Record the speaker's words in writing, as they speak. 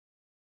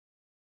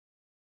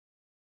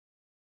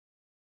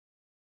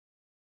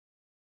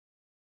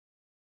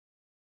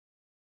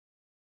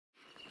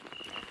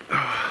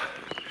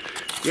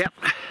Yep.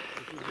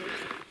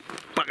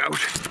 Back out.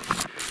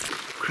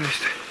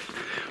 Christ.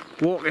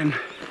 Walking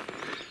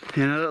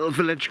in a little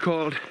village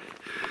called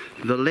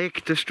the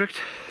Lake District.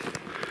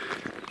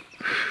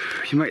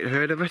 You might have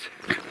heard of it.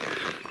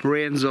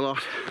 Rains a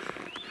lot.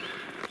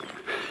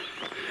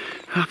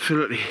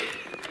 Absolutely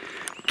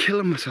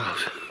killing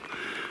myself.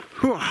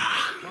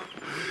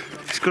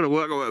 Just got to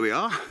work out where we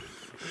are.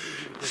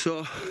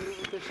 So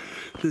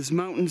there's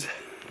mountains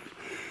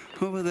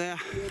over there,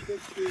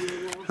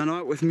 and I'm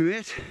out with my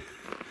mate.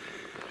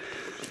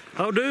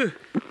 How do?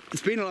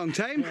 It's been a long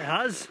time. It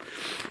has.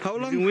 How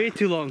long? It's been way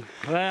too long.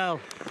 Well,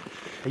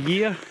 a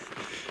year.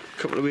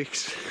 Couple of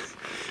weeks.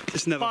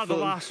 Just never Bar the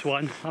filmed. last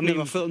one. I mean,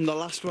 Never filmed the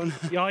last one.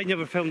 yeah, I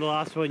never filmed the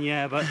last one,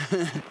 yeah, but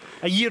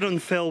a year on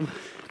film.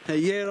 A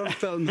year on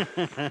film.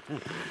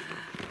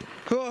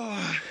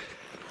 Oh.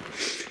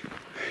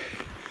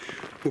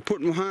 We're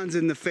putting our hands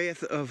in the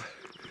faith of...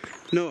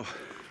 No.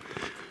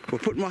 We're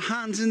putting our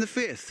hands in the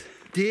faith.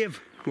 Dave.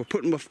 We're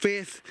putting our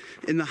faith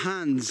in the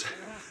hands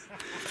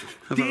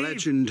of a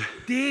legend.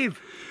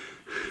 Dave.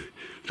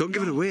 Don't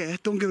give it away.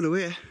 Don't give it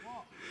away.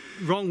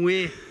 Wrong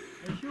way.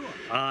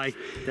 Aye,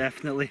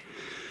 definitely.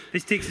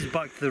 This takes us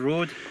back to the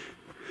road.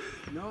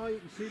 No, you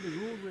can see the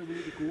road where we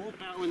need to go up.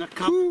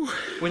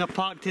 When I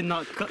parked in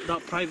that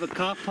private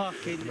car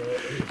parking.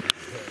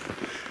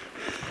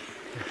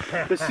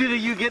 The sooner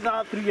you get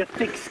that through your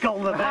thick skull,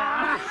 the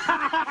better.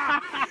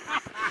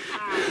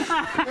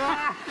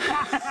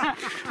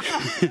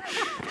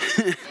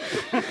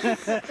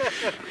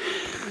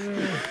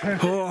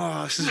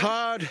 Oh, this is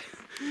hard.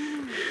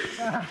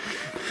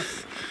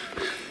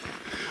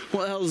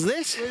 What the hell is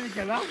this? Where did you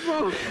get that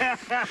from?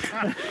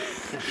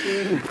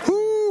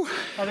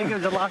 I think it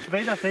was the last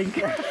bit, I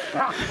think.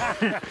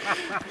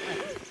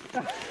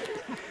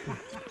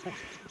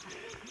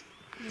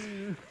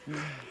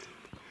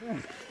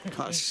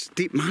 That's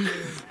steep, man.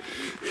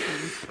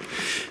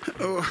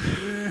 Oh.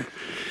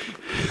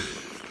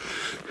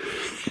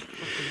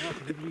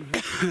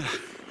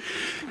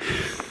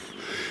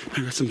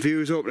 I've got some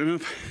views opening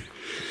up.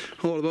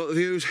 All about the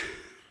views.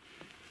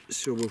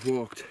 So we've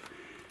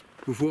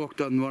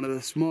walked on one of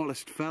the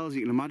smallest fells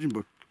you can imagine,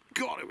 but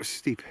God, it was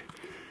steep.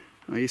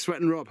 Are you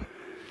sweating, Rob?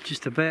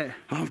 Just a bit.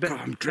 Oh God,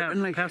 I'm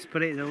dripping like.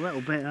 Perspirated a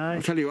little bit, aye.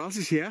 I'll tell you who else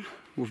is here.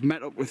 We've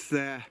met up with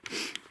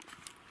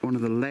one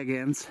of the leg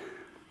ends.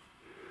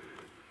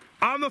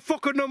 I'm the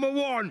fucking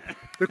 #1,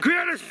 the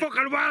greatest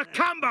fucking wild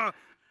camper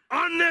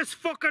on this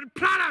fucking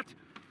planet,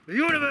 the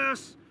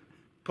universe,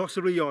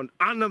 possibly on,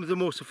 and I'm the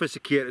most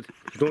sophisticated.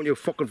 Don't you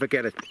fucking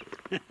forget it.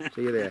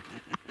 See you there.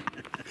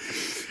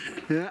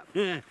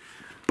 Yeah.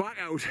 Back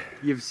out.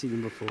 You've seen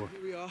him before.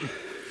 Here we are.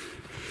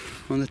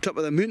 On the top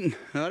of the mountain,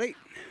 alright?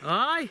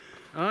 Aye,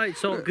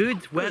 it's all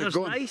good. Weather's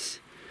nice.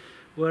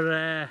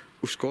 We've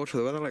scored for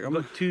the weather, like, we've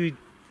got two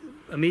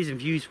amazing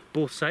views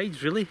both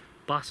sides, really.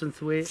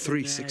 Bassingthwaite.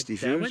 360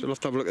 views. I'll have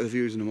to have a look at the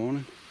views in the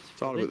morning.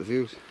 It's all about the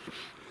views.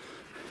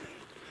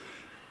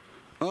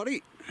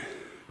 Alright.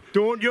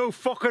 Don't you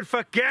fucking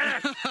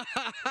forget it!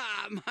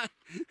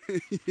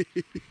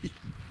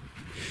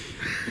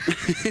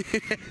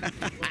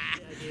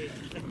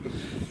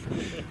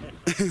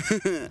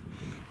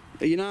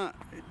 You know,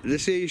 they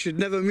say you should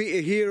never meet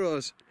your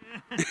heroes.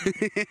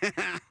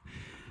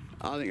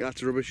 I think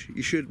that's rubbish.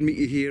 You should meet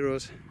your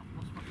heroes.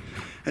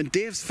 And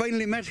Dave's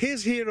finally met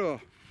his hero.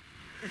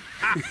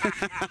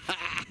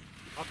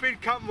 I've been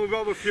camping with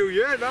Rob a few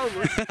years now,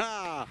 man.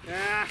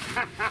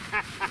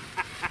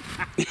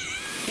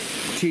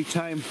 Tea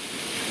time,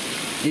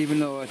 even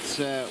though it's,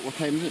 what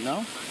time is it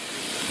now?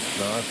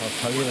 No, I'll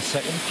tell you in a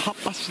second.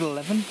 11:30. What's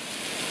 11?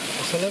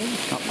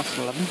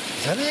 11:30.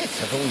 Is that it? I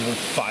thought it was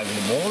 5 in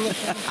the morning.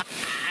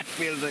 I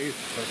feel like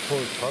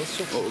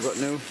What we've got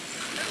now.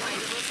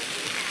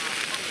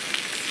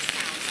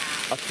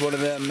 That's one of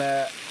them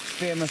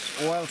famous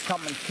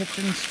Wildcamping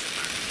kitchens.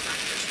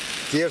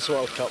 Dave's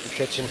Wildcamping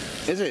kitchen.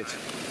 Is it?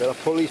 Gotta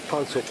pull these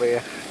pants up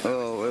here.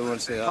 Oh, we want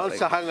to see that.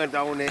 Pants are hanging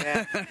down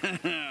here.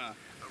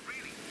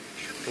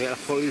 We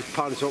gotta pull these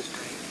pants up.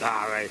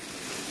 Alright.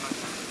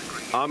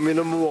 I'm the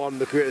 #1,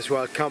 the greatest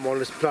wild camper on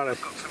this planet.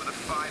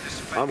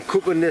 I'm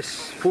cooking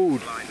this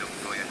food.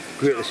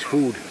 Greatest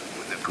food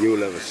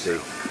you'll ever see.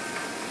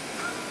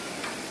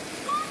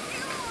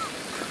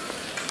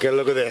 Get a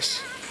look at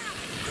this.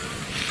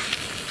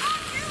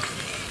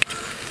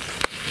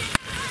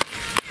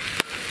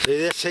 See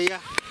this here?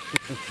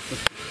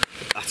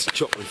 That's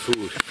chopping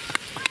food.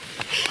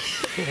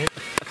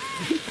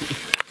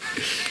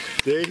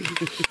 See?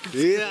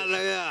 See that? Look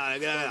at that.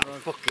 Look at that.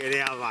 Fucking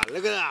hell, man.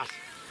 Look at that.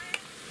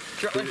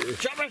 Chop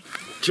it.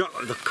 Chop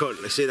the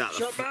cunt. See that?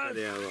 Chop it.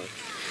 Man.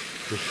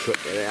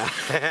 Fucking hell.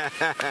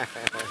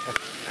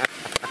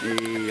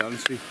 Hey,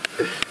 honestly.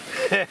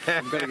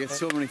 I'm going to get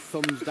so many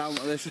thumbs down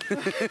to this.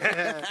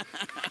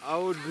 I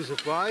wouldn't be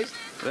surprised.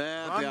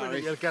 Yeah,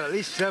 You'll get at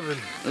least 7.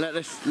 let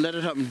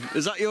it happen.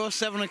 Is that your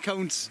 7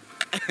 accounts?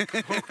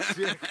 Fuck's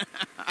sake.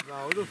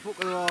 No, the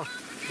fucking arse.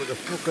 Put the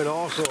fucking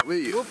arse up.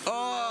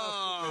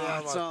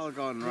 Oh, it's all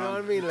gone wrong. You know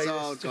what I mean? Like it's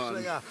all just gone.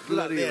 like that.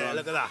 Bloody Look there, wrong.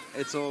 look at that.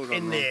 It's all gone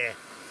in wrong. there.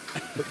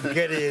 we can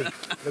get in.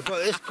 We've got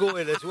this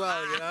going as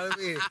well, you know what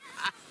I mean?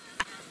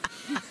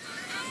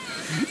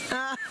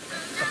 I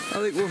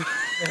think we're...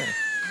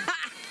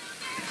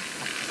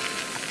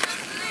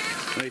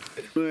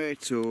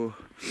 Right, so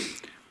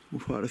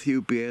we've had a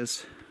few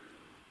beers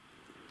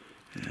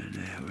and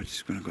we're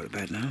just going to go to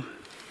bed now.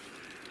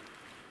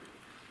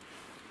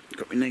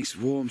 Got my nice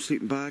warm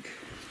sleeping bag.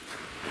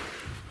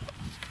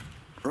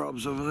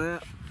 Rob's over there.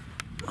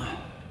 See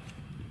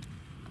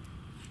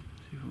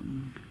if I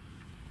can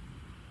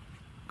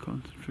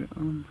concentrate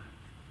on him.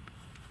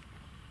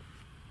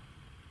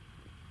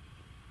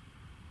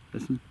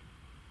 Listen.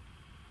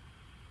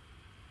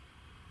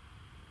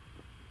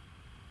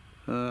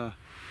 As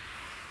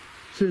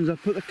soon as I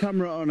put the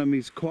camera on him,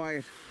 he's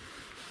quiet.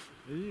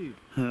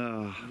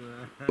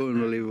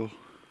 Unbelievable.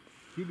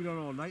 Keep it on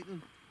all night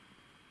then.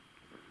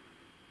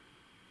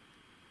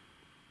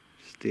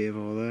 Dave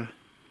over there.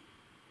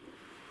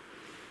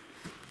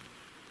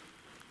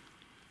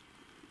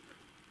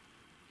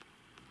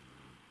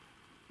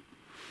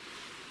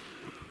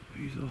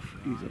 He's off,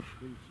 he's off.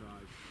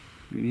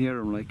 You can hear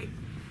him like.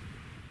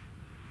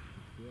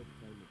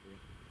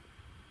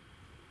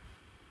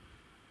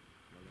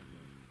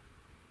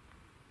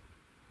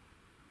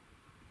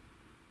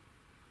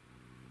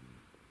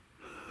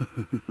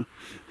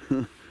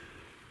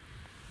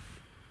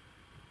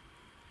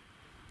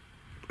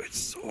 It's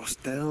so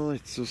still,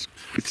 it's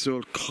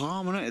so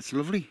calm, isn't it? It's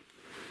lovely.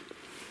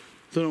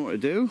 Don't know what to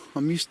do.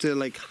 I'm used to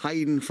like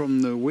hiding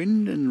from the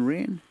wind and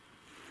rain.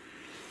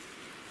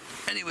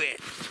 Anyway,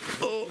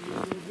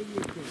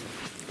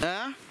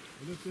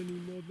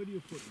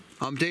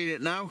 I'm doing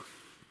it now.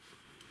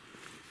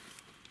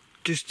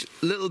 Just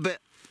a little bit.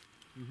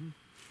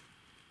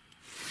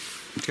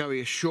 It's gonna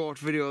be a short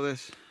video of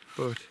this,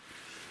 but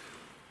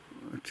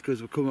it's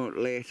because we come out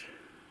late.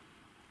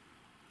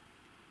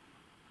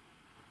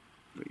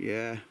 But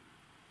yeah.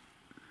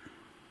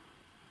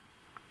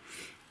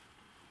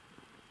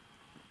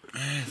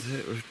 That's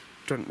it, we've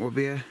drunk our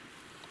beer.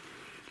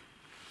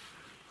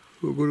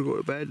 We're going to go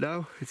to bed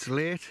now. It's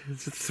late.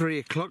 It's at 3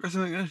 o'clock or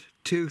something, isn't it?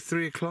 2,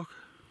 3 o'clock.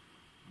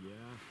 Yeah.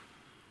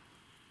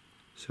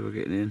 So we're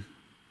getting in.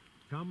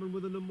 Camping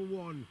with the number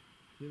one.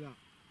 See that?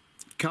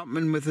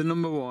 Camping with the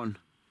number one.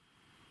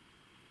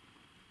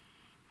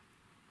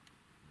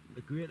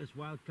 The greatest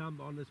wild camp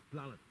on this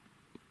planet.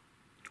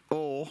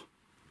 Or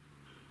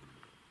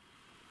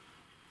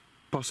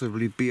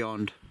possibly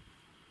beyond.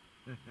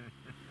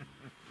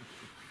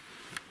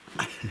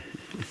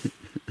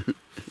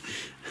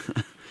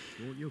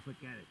 Don't you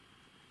forget it.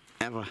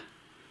 Ever.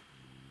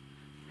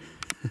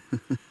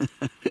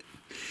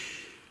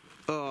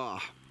 Oh,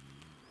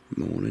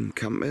 morning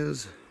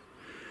campers.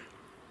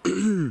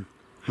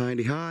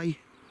 Hidey hi.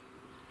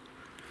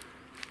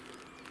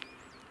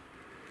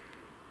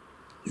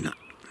 No.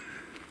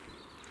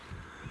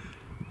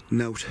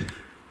 Note.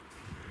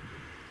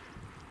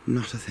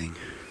 Not a thing.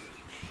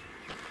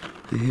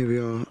 And here we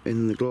are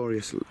in the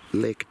glorious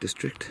Lake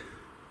District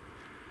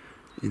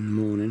in the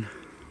morning.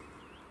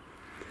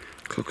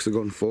 Clocks are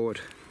going forward.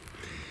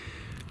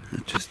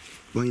 That just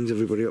winds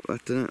everybody up,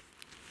 that, doesn't it?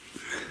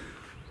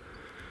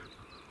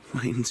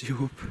 Winds you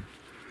up.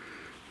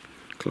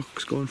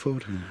 Clock's going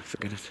forward.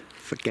 Forget it.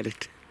 Forget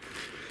it.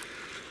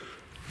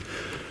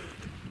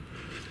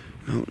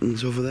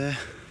 Mountains over there.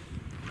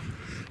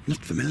 Not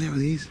familiar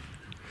with these.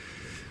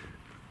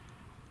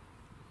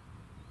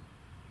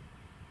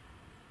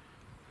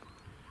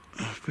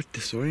 I'm a bit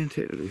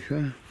disorientated, to be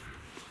fair.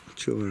 Not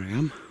sure where I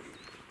am.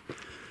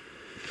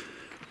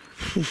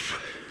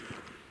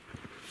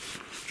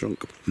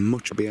 Drunk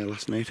much beer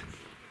last night.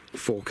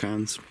 4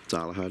 cans, that's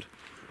all I had.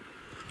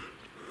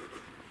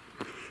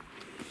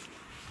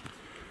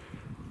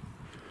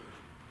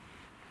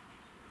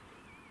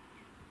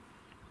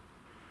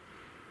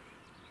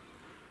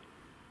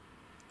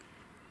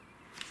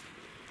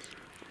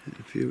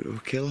 A few to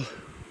kill.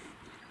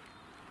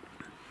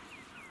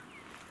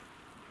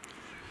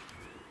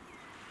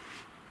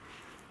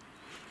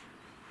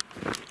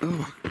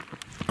 Oh,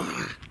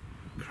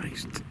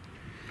 Christ.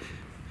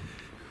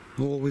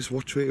 Always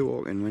watch where you're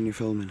walking when you're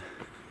filming.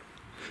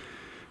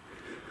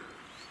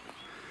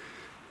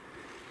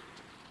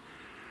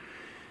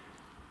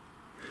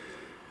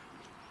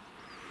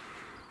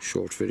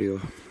 Short video.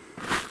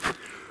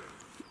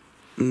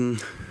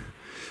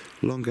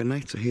 Longer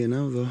nights are here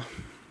now though,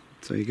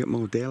 so you get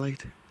more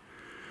daylight.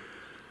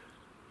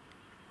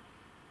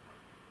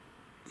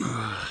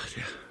 Oh,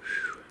 dear.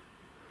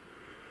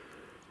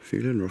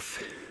 Feeling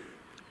rough.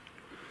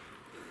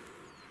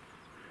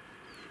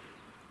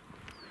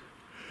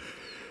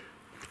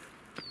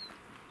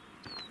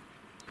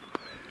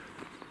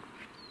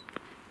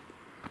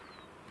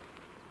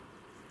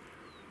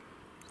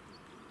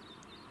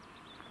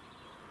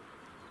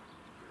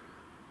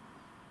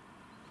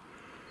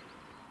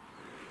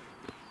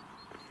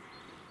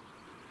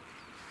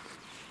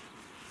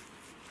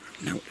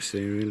 Now what to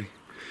say really.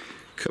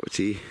 Cup of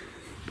tea.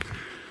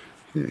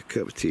 Yeah,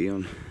 cup of tea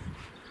on.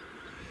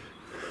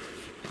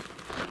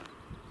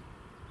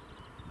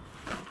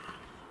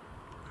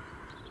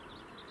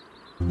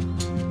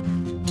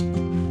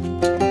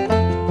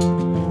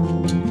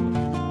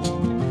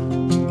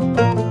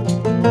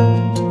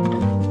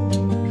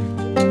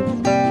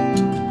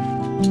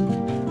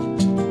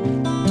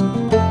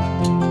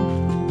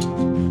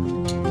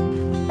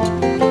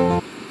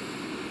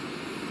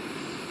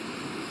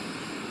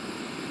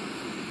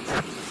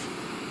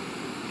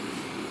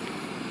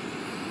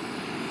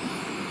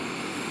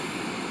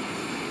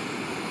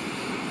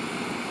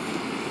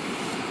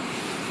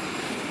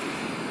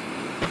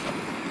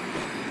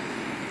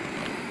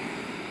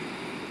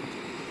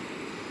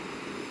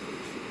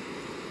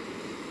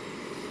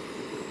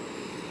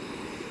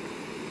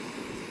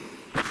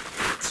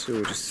 So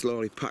we're just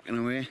slowly packing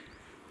away.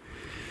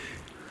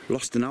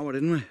 Lost an hour,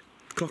 didn't we?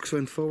 Clocks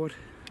went forward.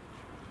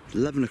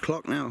 11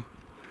 o'clock now.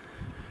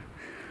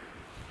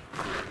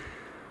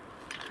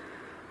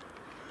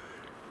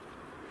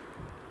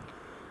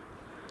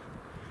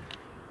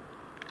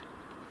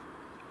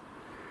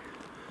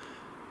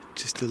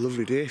 Just a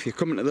lovely day. If you're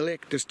coming to the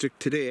Lake District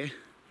today,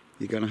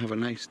 you're going to have a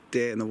nice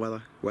day in the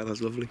weather.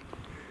 Weather's lovely.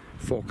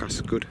 Forecast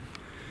is good.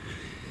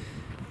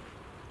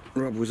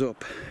 Rob was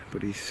up,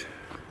 but he's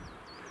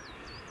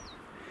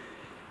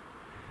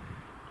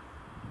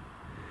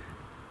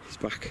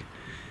back.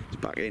 He's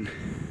back in.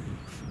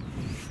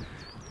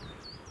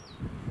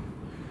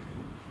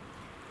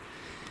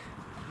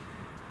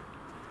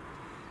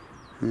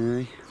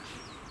 Aye.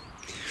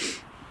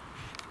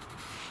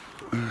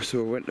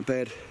 So we went to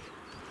bed.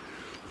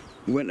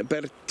 We went to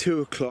bed at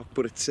 2 o'clock,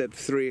 but it said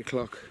 3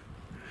 o'clock.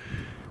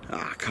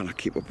 I cannot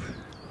keep up.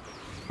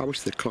 I wish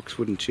the clocks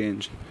wouldn't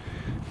change.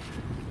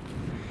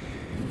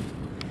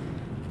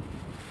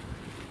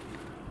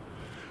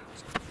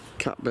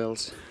 Cat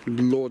bells.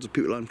 Loads of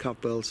people on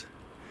cat bells.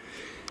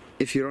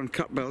 If you're on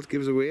cat bells,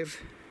 give us a wave.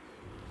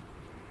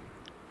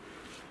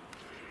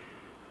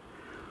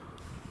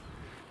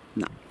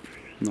 Nah,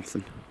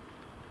 nothing.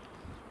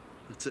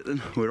 That's it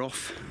then, we're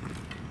off.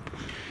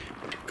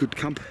 Good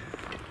camp.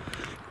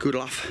 Good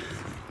laugh.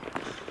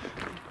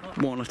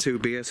 1 or 2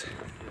 beers.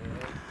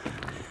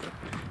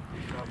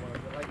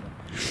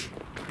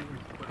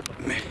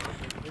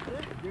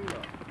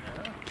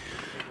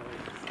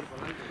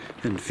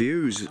 And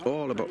views,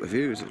 all about the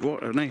views.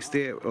 What a nice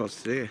day it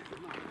was today.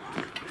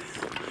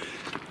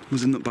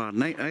 Wasn't a bad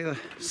night either.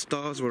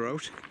 Stars were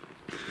out.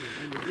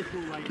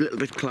 A little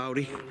bit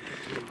cloudy.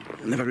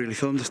 Never really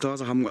filmed the stars.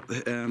 I haven't got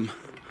the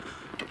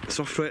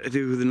software to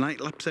do the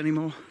night lapse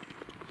anymore.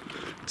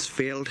 It's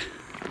failed.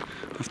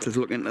 I have to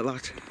look into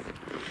that.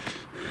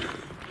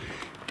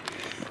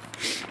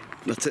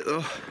 That's it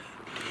though.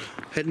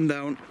 Heading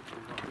down.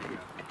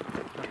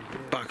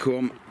 Back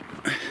home.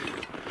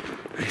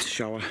 Nice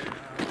shower.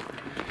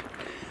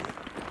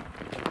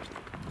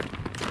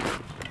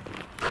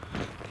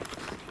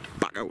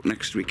 Back out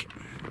next week,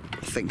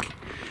 I think.